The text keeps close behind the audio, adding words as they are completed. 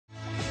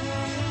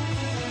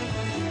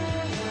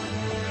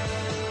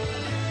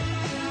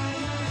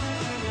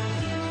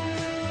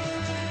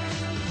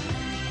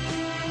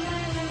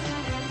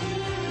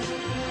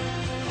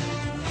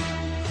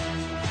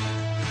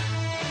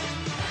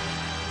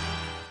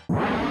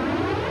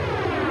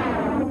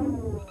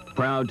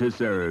Proud to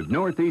serve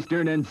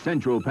northeastern and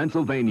central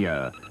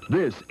Pennsylvania.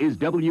 This is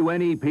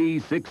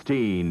WNEP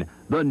 16,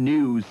 the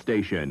news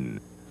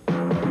station.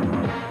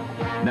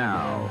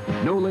 Now,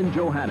 Nolan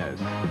Johannes,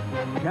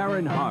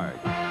 Karen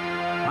Harch,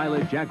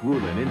 pilot Jack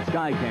Rulin in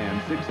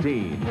Skycam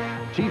 16,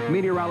 Chief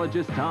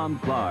Meteorologist Tom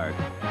Clark,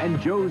 and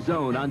Joe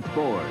Zone on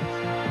sports.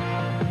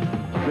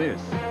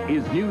 This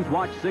is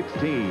Newswatch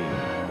 16.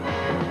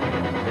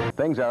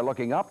 Things are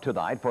looking up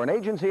tonight for an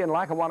agency in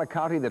Lackawanna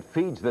County that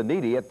feeds the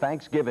needy at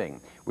Thanksgiving.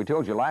 We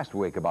told you last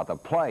week about the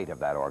plight of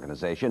that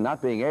organization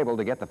not being able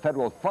to get the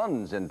federal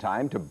funds in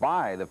time to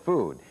buy the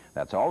food.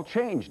 That's all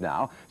changed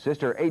now.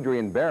 Sister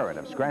Adrienne Barrett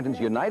of Scranton's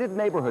United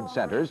Neighborhood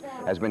Centers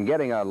has been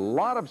getting a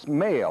lot of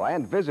mail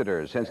and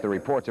visitors since the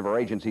reports of our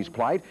agency's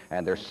plight,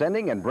 and they're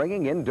sending and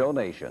bringing in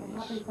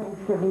donations.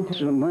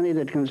 The money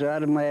that comes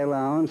out of my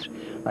allowance,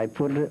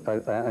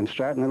 I'm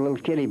starting a little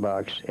kitty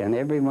box, and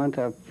every month,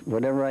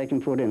 whatever I can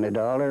put in, $1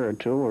 or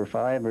 $2 or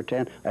 $5 or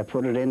 $10, I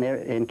put it in there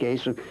in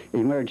case of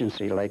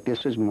emergency. Like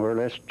this is more or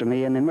less to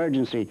me an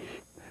emergency.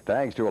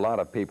 Thanks to a lot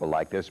of people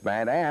like this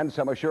man and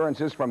some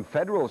assurances from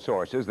federal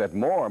sources that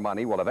more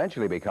money will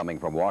eventually be coming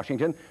from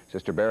Washington,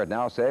 Sister Barrett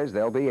now says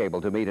they'll be able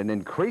to meet an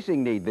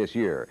increasing need this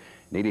year.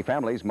 Needy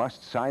families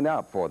must sign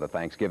up for the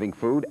Thanksgiving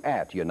food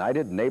at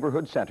United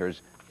Neighborhood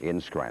Centers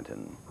in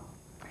Scranton.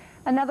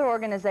 Another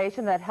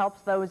organization that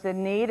helps those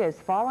in need is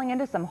falling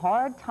into some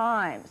hard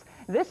times.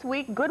 This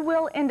week,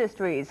 Goodwill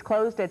Industries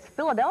closed its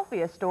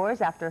Philadelphia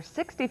stores after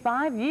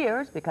 65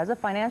 years because of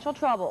financial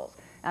troubles.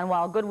 And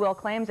while Goodwill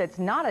claims it's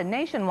not a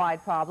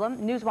nationwide problem,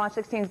 Newswatch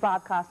 16's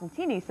Bob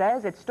Costantini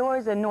says its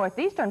stores in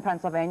northeastern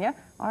Pennsylvania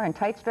are in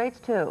tight straits,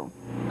 too.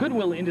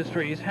 Goodwill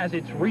Industries has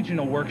its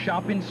regional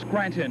workshop in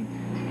Scranton.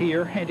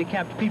 Here,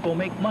 handicapped people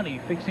make money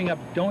fixing up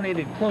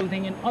donated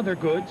clothing and other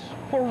goods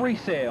for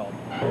resale.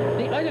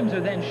 The items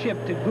are then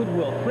shipped to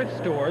Goodwill thrift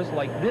stores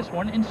like this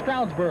one in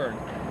Stroudsburg.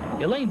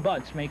 Elaine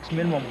Butts makes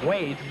minimum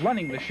wage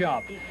running the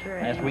shop.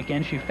 Last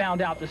weekend, she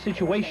found out the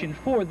situation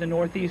for the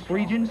Northeast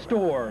region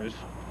stores.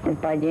 If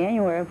by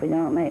January, if we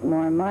don't make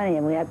more money,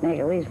 and we have to make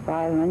at least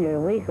 $500 a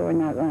week, we're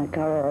not going to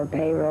cover our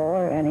payroll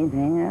or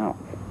anything else.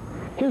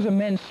 Here's a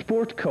men's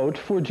sport coat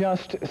for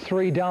just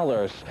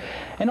 $3.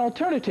 An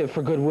alternative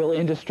for Goodwill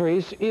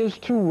Industries is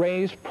to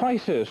raise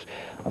prices.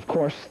 Of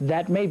course,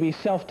 that may be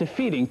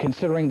self-defeating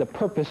considering the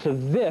purpose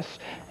of this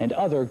and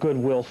other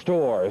Goodwill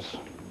stores.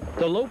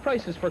 The low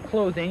prices for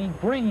clothing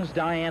brings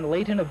Diane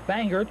Layton of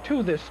Bangor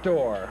to this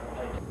store.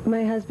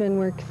 My husband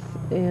works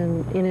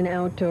in an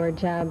outdoor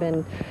job,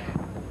 and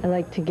I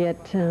like to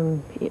get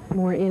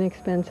more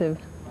inexpensive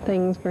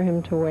things for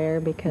him to wear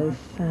because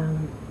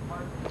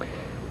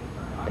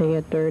they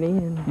get dirty,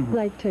 and I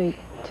like to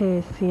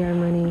see our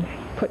money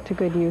put to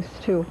good use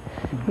too,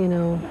 you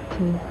know,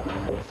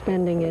 to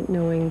spending it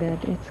knowing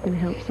that it's going to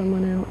help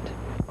someone out.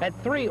 At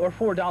 $3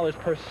 or $4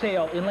 per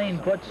sale, Elaine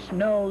Butts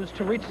knows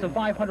to reach the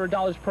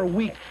 $500 per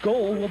week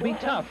goal will be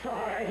tough,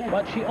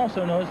 but she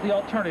also knows the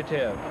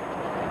alternative.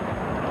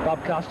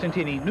 Bob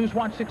Costantini,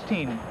 Newswatch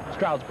 16,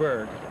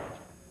 Stroudsburg.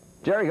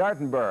 Jerry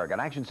Gartenberg and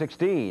Action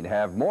 16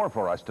 have more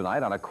for us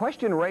tonight on a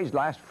question raised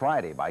last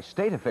Friday by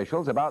state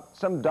officials about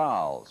some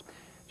dolls.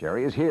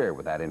 Jerry is here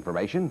with that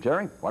information.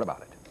 Jerry, what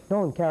about it?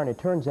 Nolan, Karen, it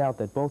turns out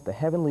that both the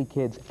Heavenly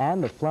Kids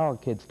and the Flower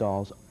Kids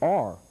dolls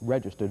are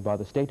registered by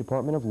the State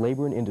Department of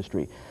Labor and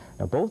Industry.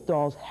 Now, both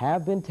dolls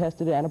have been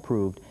tested and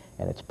approved,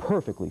 and it's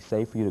perfectly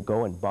safe for you to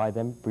go and buy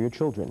them for your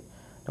children.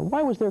 Now,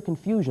 why was there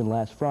confusion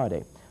last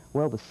Friday?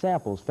 Well, the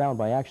samples found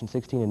by Action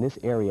 16 in this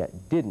area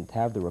didn't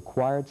have the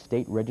required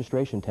state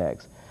registration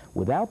tags.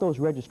 Without those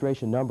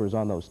registration numbers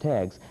on those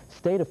tags,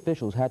 state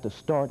officials had to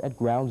start at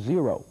ground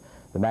zero.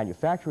 The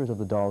manufacturers of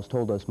the dolls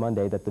told us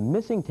Monday that the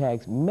missing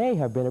tags may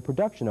have been a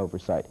production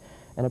oversight,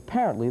 and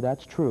apparently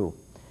that's true.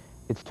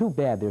 It's too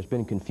bad there's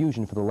been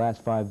confusion for the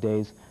last 5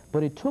 days,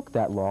 but it took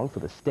that long for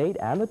the state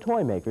and the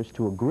toy makers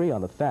to agree on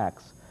the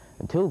facts.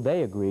 Until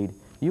they agreed,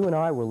 you and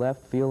I were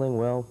left feeling,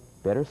 well,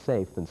 better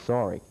safe than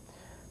sorry.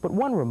 But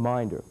one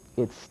reminder,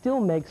 it still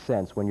makes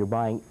sense when you're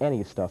buying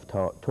any stuffed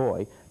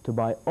toy to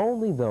buy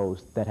only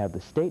those that have the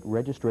state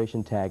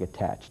registration tag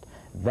attached.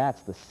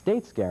 That's the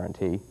state's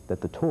guarantee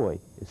that the toy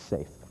is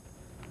safe.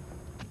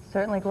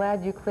 Certainly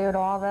glad you cleared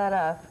all that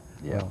up.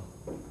 Yeah.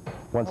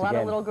 Once a lot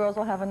again, of little girls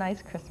will have a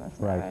nice Christmas.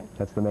 Right.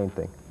 That's the main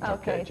thing.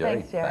 Okay, Jerry.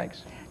 thanks, Jerry.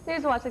 Thanks.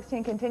 Newswatch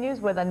 16 continues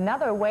with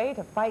another way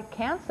to fight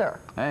cancer.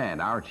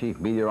 And our chief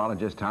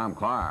meteorologist, Tom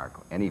Clark.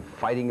 Any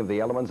fighting of the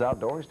elements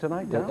outdoors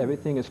tonight, Tom?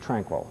 Everything is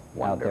tranquil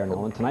out there, Wonderful.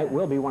 Nolan. Tonight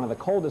will be one of the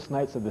coldest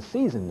nights of the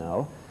season,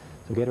 though,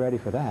 so get ready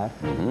for that.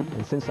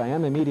 And since I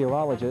am a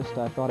meteorologist,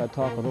 I thought I'd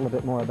talk a little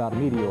bit more about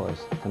meteors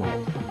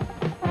tonight.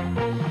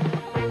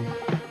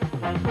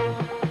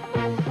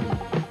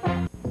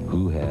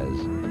 Who has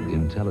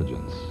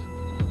intelligence,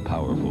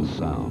 powerful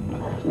sound,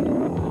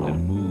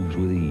 and moves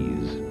with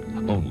ease?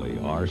 Only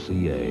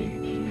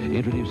RCA.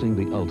 Introducing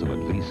the ultimate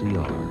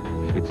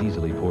VCR. It's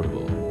easily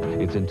portable.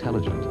 It's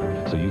intelligent,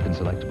 so you can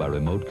select by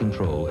remote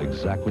control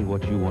exactly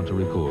what you want to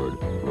record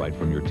right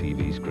from your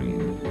TV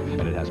screen.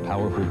 And it has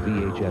powerful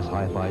VHS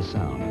hi-fi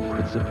sound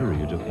that's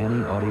superior to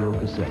any audio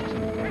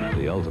cassette.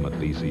 The ultimate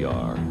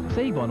VCR.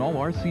 Save on all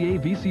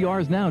RCA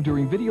VCRs now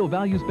during Video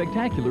Value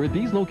Spectacular at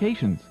these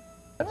locations.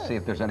 Let's see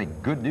if there's any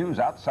good news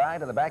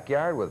outside of the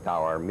backyard with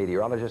our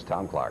meteorologist,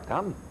 Tom Clark.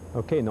 Tom?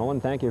 Okay, Nolan,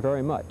 thank you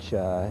very much.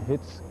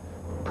 It's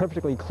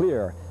perfectly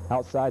clear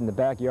outside in the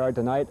backyard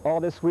tonight. All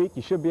this week,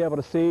 you should be able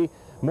to see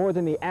more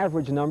than the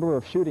average number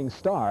of shooting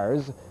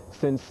stars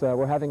since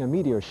we're having a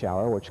meteor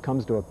shower, which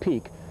comes to a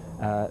peak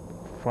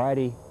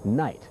Friday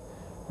night.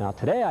 Now,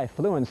 today I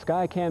flew in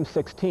Skycam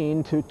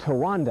 16 to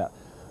Towanda,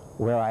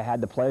 where I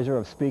had the pleasure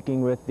of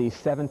speaking with the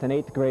 7th and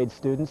 8th grade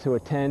students who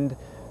attend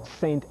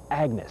St.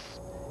 Agnes.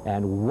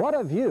 And what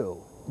a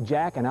view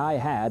Jack and I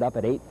had up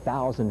at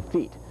 8,000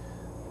 feet.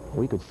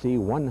 We could see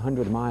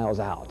 100 miles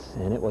out,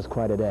 and it was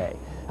quite a day.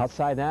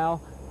 Outside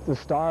now, the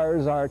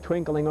stars are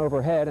twinkling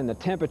overhead, and the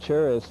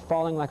temperature is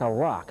falling like a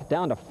rock,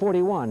 down to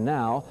 41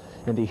 now,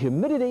 and the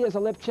humidity is a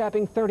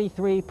lip-chapping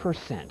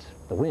 33%.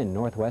 The wind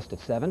northwest at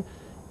 7,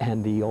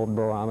 and the old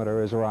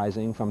barometer is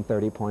rising from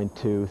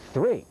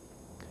 30.23.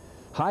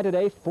 High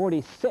today,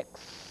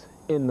 46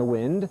 in the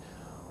wind.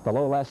 The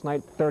low last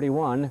night,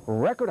 31.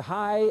 Record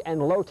high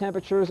and low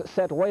temperatures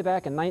set way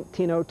back in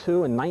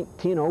 1902 and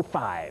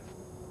 1905.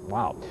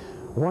 Wow.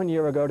 1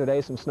 year ago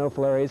today, some snow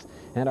flurries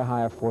and a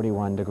high of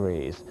 41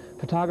 degrees.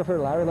 Photographer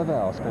Larry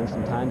Lavelle spent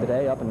some time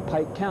today up in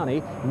Pike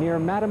County near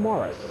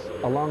Matamoros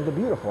along the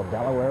beautiful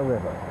Delaware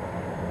River.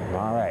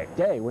 All right.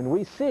 Today, when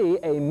we see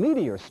a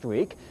meteor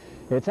streak,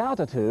 its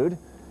altitude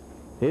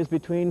is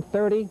between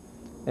 30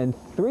 and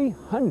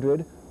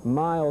 300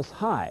 miles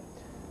high.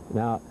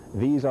 Now,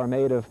 these are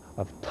made of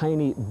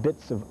tiny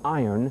bits of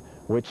iron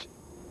which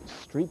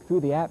streak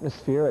through the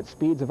atmosphere at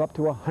speeds of up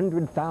to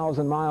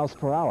 100,000 miles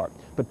per hour.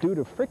 But due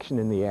to friction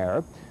in the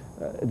air,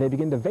 they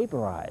begin to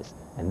vaporize,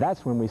 and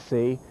that's when we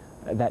see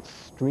that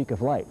streak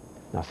of light.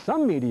 Now,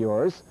 some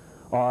meteors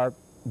are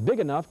big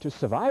enough to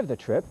survive the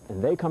trip,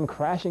 and they come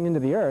crashing into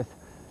the Earth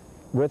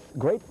with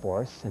great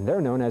force, and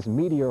they're known as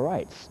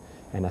meteorites.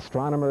 And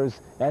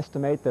astronomers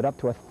estimate that up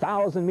to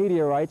 1,000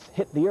 meteorites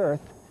hit the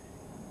Earth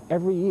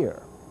every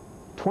year.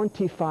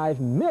 25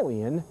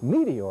 million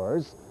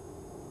meteors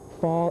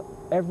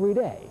fall every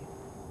day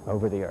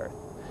over the Earth.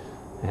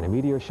 And a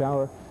meteor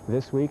shower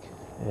this week,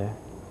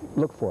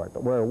 look for it,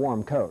 but wear a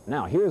warm coat.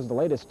 Now, here's the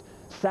latest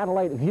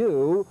satellite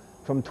view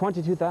from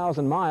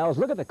 22,000 miles.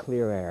 Look at the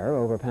clear air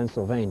over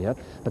Pennsylvania.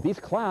 But these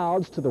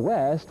clouds to the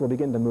west will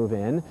begin to move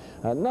in.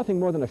 Nothing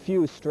more than a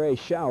few stray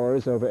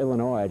showers over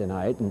Illinois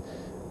tonight. And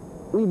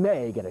we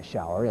may get a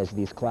shower as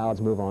these clouds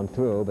move on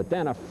through, but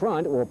then a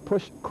front will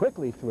push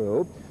quickly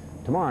through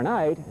tomorrow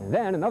night, and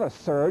then another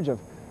surge of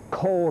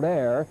cold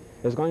air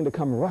is going to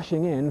come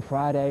rushing in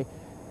Friday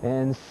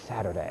and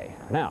Saturday.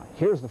 Now,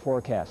 here's the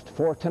forecast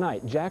for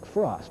tonight. Jack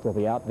Frost will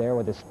be out there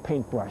with his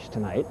paintbrush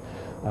tonight.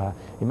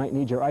 You might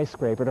need your ice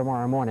scraper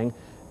tomorrow morning.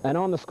 And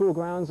on the school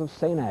grounds of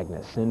St.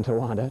 Agnes in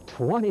Towanda,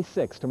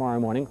 26 tomorrow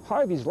morning.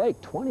 Harvey's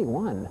Lake,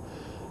 21.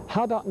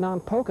 How about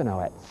Mount Pocono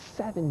at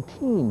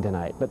 17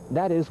 tonight? But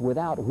that is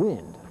without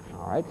wind,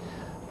 all right?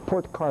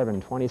 Port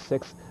Carbon,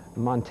 26.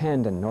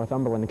 Montandon,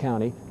 Northumberland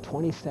County,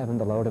 27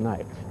 the low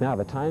tonight. Now,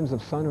 the times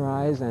of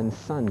sunrise and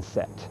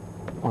sunset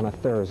on a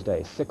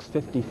Thursday,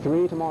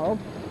 6:53 tomorrow.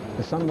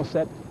 The sun will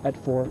set at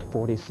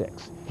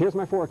 4:46. Here's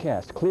my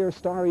forecast. Clear,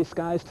 starry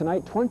skies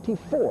tonight.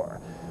 24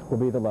 will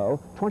be the low.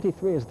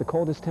 23 is the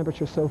coldest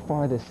temperature so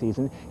far this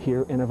season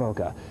here in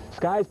Avoca.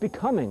 Skies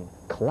becoming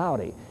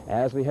cloudy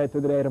as we head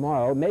through the day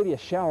tomorrow. Maybe a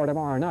shower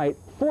tomorrow night.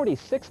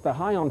 46 the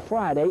high on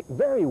Friday.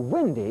 Very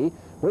windy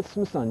with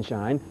some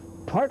sunshine.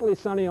 Partly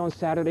sunny on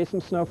Saturday,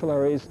 some snow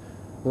flurries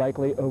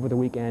likely over the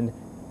weekend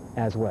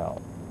as well.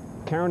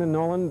 Karen and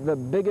Nolan, the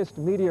biggest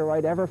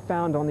meteorite ever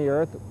found on the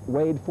Earth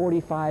weighed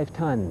 45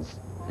 tons.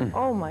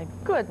 Oh, my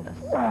goodness.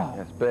 Wow.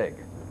 That's big.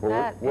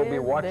 We'll be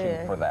watching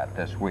big for that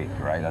this week,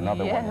 right?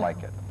 Another one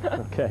like it.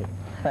 Okay.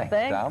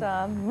 Thanks,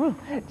 Tom.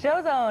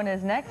 Joe Zone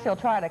is next. He'll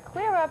try to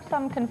clear up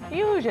some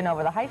confusion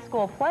over the high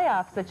school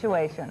playoff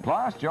situation.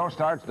 Plus, Joe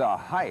starts the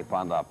hype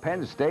on the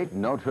Penn State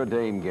Notre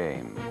Dame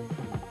game.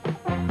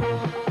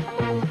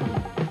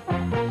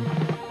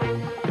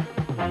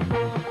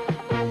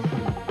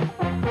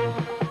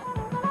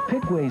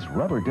 Pickway's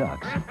rubber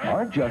ducks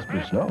aren't just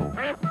for snow.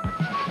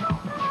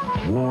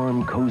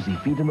 Warm, cozy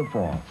feet in the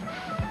fall.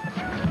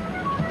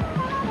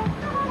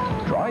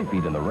 Dry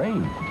feet in the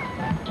rain.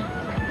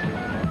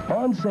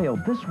 On sale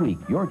this week,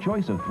 your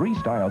choice of 3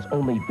 styles,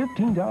 only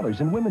 $15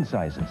 in women's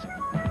sizes.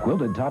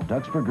 Quilted top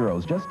ducks for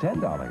girls, just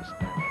 $10.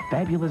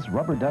 Fabulous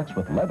rubber ducks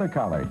with leather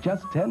collar,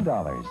 just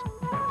 $10.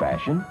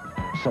 Fashion,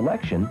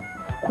 selection,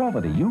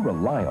 quality you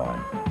rely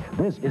on.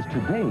 This is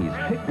today's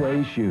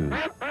Pickway shoes.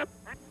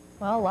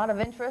 Well, a lot of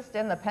interest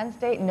in the Penn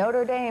State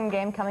Notre Dame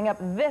game coming up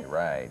this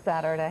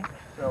Saturday.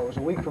 No, it was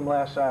a week from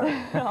last Saturday.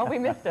 Oh, we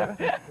missed it.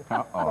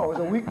 Oh, it was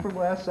a week from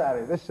last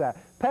Saturday. This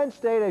Saturday. Penn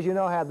State, as you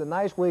know, had the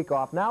nice week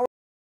off. Now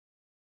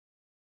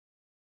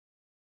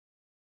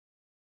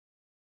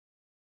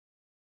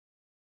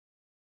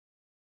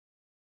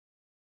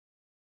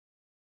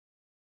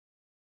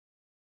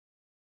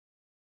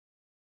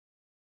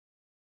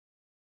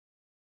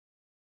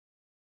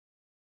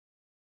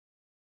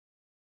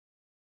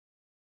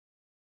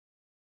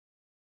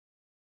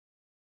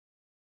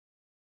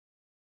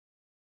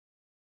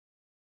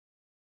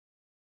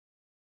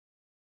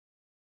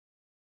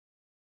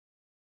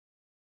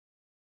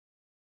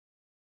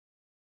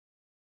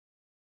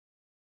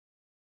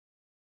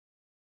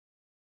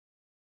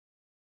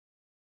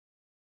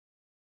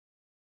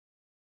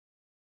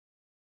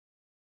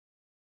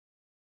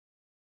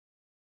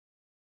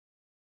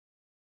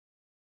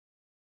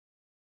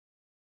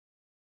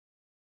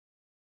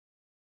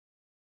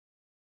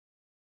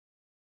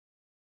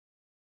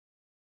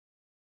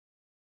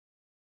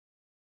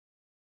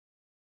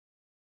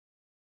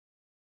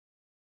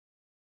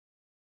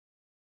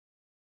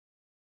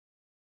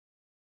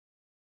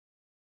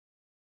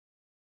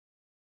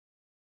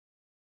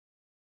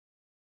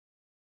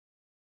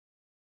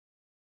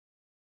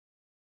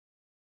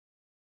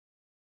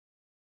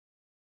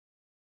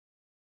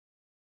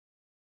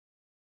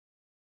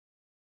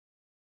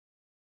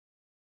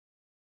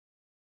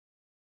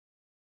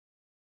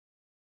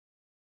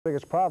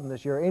Biggest problem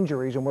this year,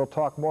 injuries, and we'll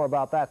talk more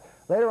about that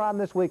later on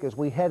this week as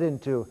we head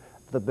into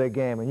the big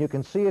game. And you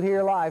can see it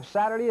here live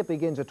Saturday. It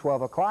begins at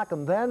 12 o'clock,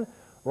 and then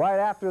right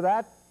after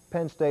that,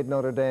 Penn State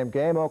Notre Dame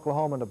game,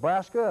 Oklahoma,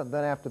 Nebraska, and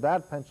then after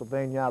that,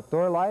 Pennsylvania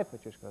Outdoor Life.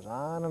 It just goes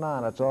on and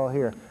on. It's all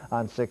here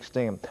on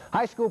 16.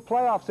 High school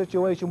playoff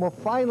situation will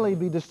finally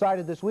be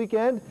decided this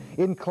weekend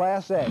in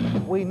Class A.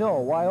 We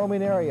know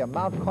Wyoming area,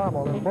 Mount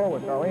Carmel and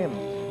Berwick are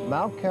in.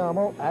 Mount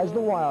Carmel, as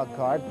the wild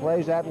card,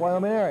 plays at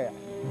Wyoming area.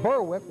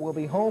 Berwick will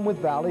be home with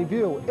Valley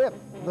View if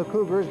the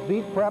Cougars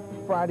beat Prep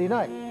Friday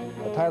night.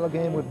 The title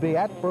game would be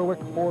at Berwick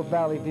or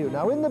Valley View.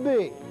 Now in the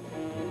B,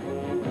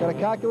 got to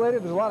calculate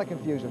it, there's a lot of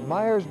confusion.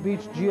 Myers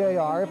beats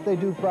GAR. If they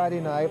do Friday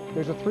night,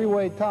 there's a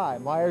three-way tie.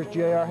 Myers,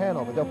 GAR,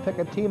 Hanover. They'll pick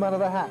a team out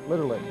of the hat,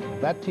 literally.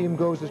 That team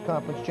goes as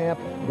conference champ.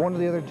 One of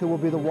the other two will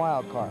be the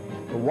wild card.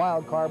 The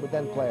wild card would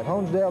then play at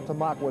Honesdale.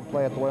 Tamaka would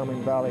play at the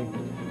Wyoming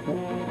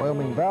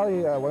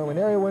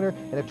area winner.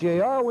 And if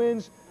GAR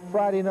wins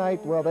Friday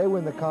night, well, they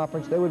win the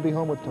conference. They would be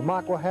home with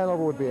Tamaka.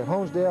 Hanover would be at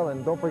Honesdale.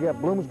 And don't forget,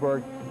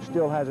 Bloomsburg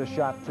still has a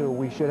shot, too.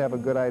 We should have a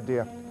good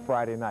idea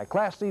Friday night.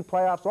 Class C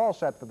playoffs all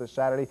set for this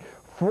Saturday.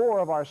 4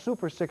 of our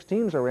Super 6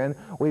 teams are in.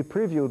 We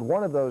previewed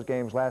one of those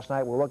games last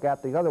night. We'll look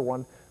at the other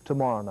one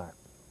tomorrow night.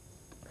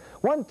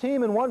 One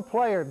team and one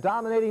player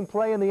dominating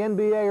play in the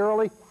NBA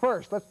early.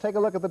 First, let's take a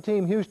look at the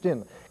team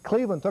Houston.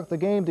 Cleveland took the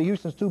game to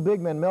Houston's two big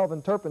men.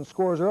 Melvin Turpin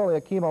scores early.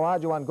 Akeem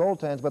Olajuwon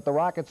goaltends, but the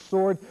Rockets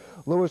soared.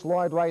 Lewis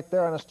Lloyd right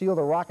there on a steal.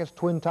 The Rockets'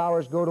 twin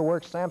towers go to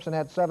work. Sampson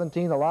had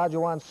 17.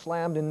 Olajuwon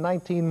slammed in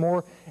 19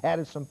 more.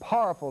 Added some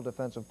powerful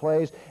defensive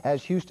plays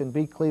as Houston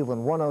beat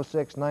Cleveland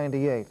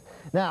 106-98.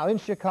 Now, in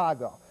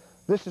Chicago,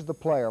 this is the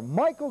player,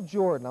 Michael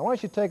Jordan. I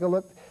want you to take a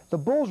look. The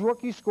Bulls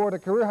rookie scored a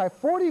career-high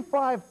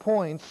 45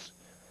 points.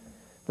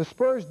 The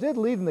Spurs did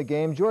lead in the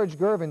game. George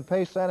Gervin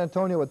paced San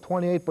Antonio with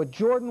 28, but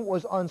Jordan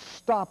was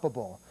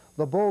unstoppable.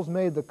 The Bulls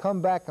made the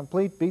comeback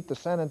complete, beat the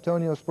San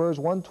Antonio Spurs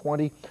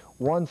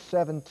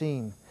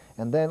 120-117.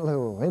 And then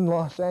in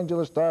Los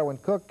Angeles, Darwin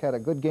Cook had a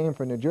good game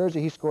for New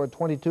Jersey. He scored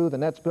 22. The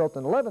Nets built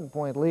an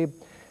 11-point lead,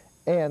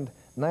 and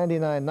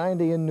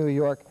 99-90 in New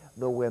York,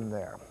 the win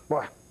there.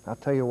 Boy, I'll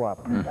tell you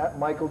what, that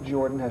Michael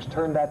Jordan has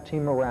turned that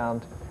team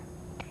around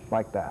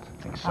like that.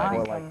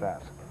 Exciting. Like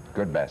that.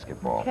 Good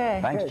basketball.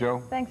 Okay. Thanks,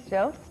 Joe. Thanks,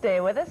 Joe. Stay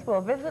with us.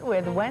 We'll visit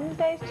with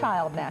Wednesday's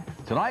Child next.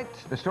 Tonight,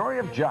 the story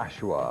of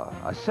Joshua,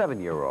 a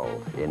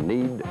 7-year-old in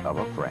need of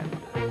a friend.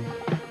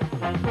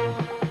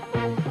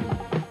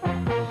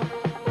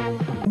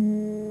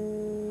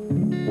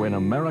 When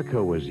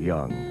America was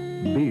young,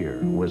 beer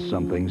was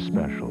something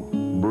special,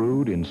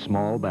 brewed in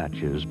small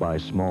batches by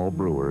small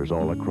brewers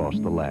all across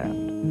the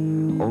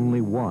land. Only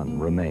one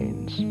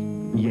remains,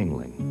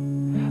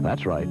 Yuengling.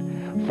 That's right.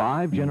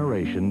 5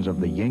 generations of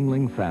the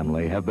Yuengling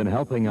family have been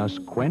helping us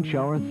quench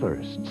our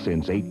thirst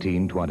since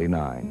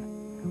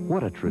 1829.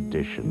 What a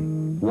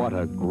tradition. What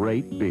a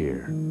great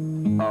beer.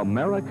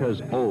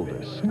 America's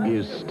oldest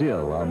is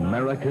still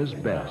America's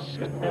best.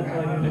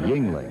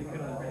 Yuengling.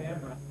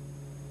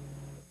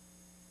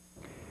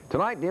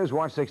 Tonight,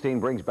 Newswatch 16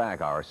 brings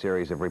back our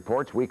series of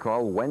reports we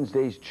call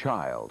Wednesday's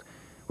Child.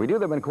 We do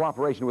them in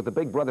cooperation with the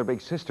Big Brother, Big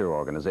Sister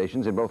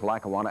organizations in both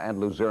Lackawanna and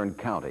Luzerne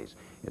counties.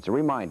 It's a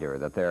reminder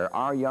that there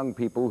are young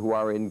people who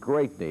are in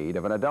great need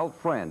of an adult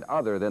friend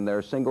other than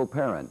their single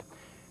parent.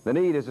 The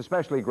need is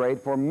especially great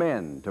for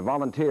men to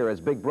volunteer as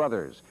big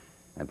brothers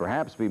and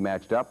perhaps be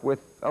matched up with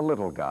a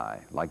little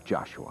guy like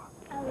Joshua.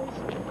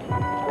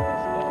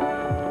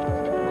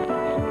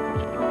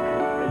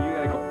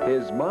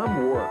 His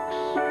mom works,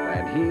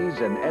 and he's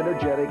an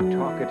energetic,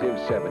 talkative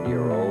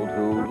 7-year-old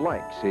who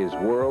likes his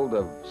world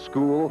of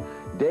school,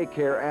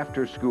 daycare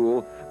after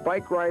school,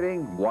 bike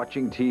riding,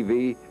 watching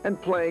TV,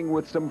 and playing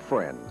with some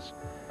friends.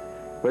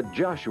 But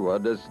Joshua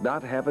does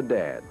not have a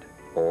dad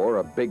or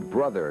a big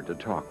brother to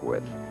talk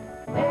with.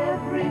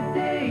 Every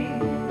day,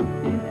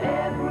 in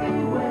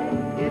every way,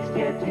 it's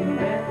getting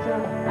better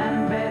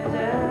and better.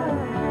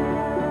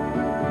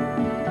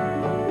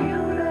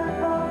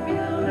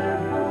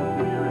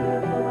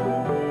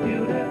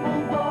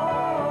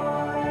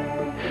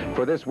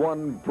 For this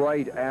one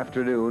bright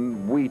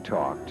afternoon, we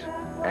talked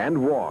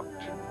and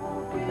walked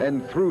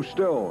and threw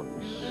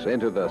stones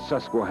into the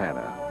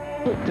Susquehanna.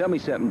 Tell me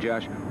something,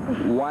 Josh.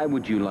 Why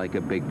would you like a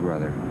big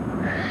brother?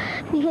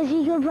 Because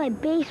he could play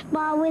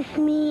baseball with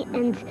me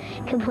and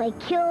could play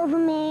Kill the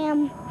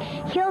Man.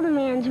 Kill the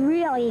Man's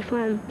really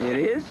fun. It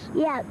is?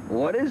 Yeah.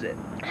 What is it?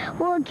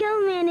 Well,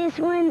 Kill the Man is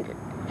when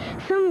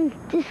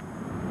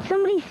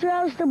somebody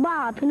throws the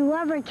ball up and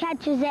whoever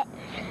catches it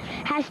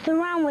has to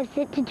run with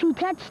it to 2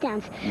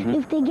 touchdowns.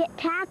 If they get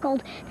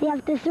tackled, they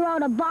have to throw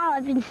the ball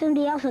up and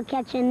somebody else will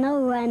catch it and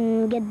they'll run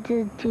and get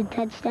to 2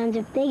 touchdowns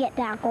if they get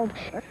tackled.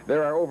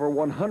 There are over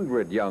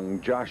 100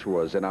 young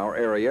Joshuas in our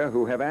area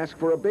who have asked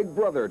for a big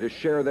brother to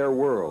share their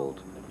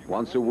world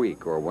once a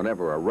week or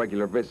whenever a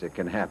regular visit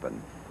can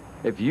happen.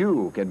 If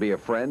you can be a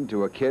friend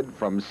to a kid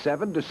from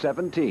 7 to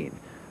 17,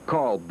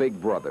 call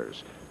Big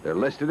Brothers. They're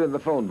listed in the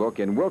phone book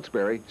in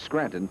Wilkes-Barre,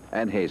 Scranton,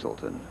 and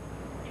Hazleton.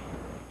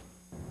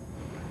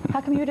 How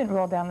come you didn't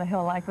roll down the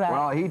hill like that?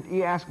 Well,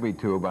 he asked me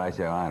to, but I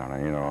said, I don't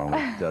know, you know, all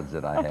the studs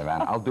that I have.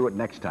 I'll do it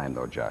next time,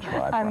 though,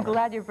 Joshua. I'm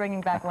glad you're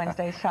bringing back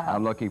Wednesday's shop.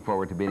 I'm looking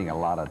forward to meeting a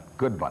lot of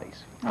good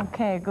buddies.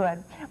 Okay,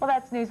 good. Well,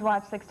 that's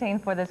Newswatch 16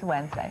 for this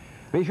Wednesday.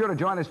 Be sure to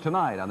join us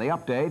tonight on The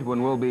Update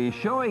when we'll be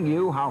showing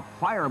you how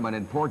firemen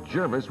in Port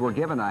Jervis were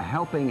given a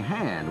helping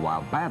hand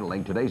while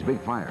battling today's big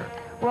fire.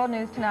 World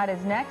News Tonight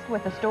is next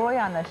with a story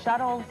on the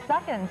shuttle's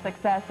second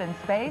success in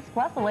space,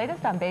 plus the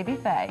latest on Baby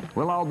Faye.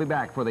 We'll all be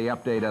back for The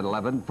Update at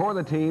 11. For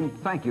the team,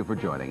 thank you for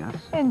joining us.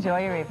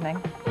 Enjoy your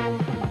evening.